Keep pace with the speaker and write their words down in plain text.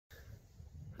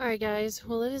Alright guys,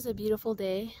 well it is a beautiful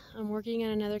day. I'm working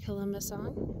on another Kalimba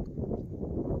song.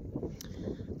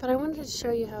 But I wanted to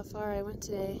show you how far I went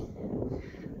today.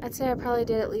 I'd say I probably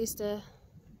did at least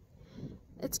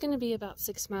it's going to be about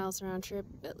 6 miles round trip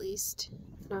at least,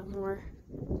 if not more.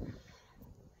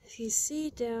 If you see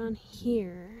down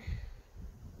here,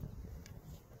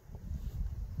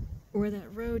 where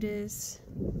that road is,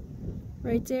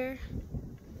 right there,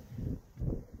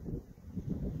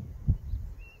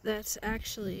 I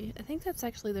think that's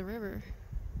actually the river.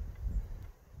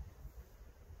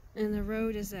 And the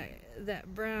road is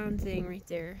that brown thing right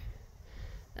there.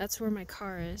 That's where my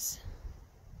car is.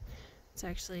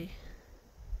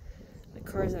 My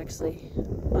car is actually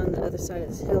on the other side of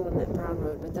this hill on that brown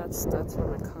road, but that's where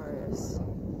my car is.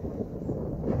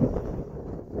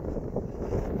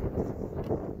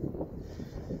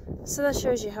 So that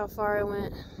shows you how far I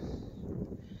went.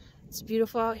 It's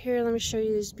beautiful out here. Let me show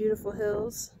you these beautiful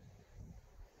hills.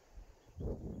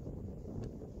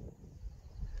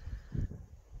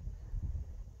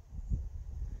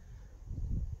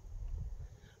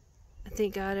 I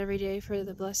thank God every day for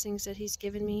the blessings that He's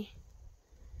given me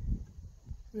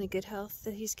and the good health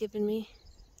that He's given me.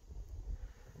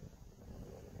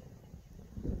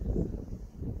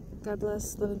 God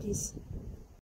bless. Love and peace.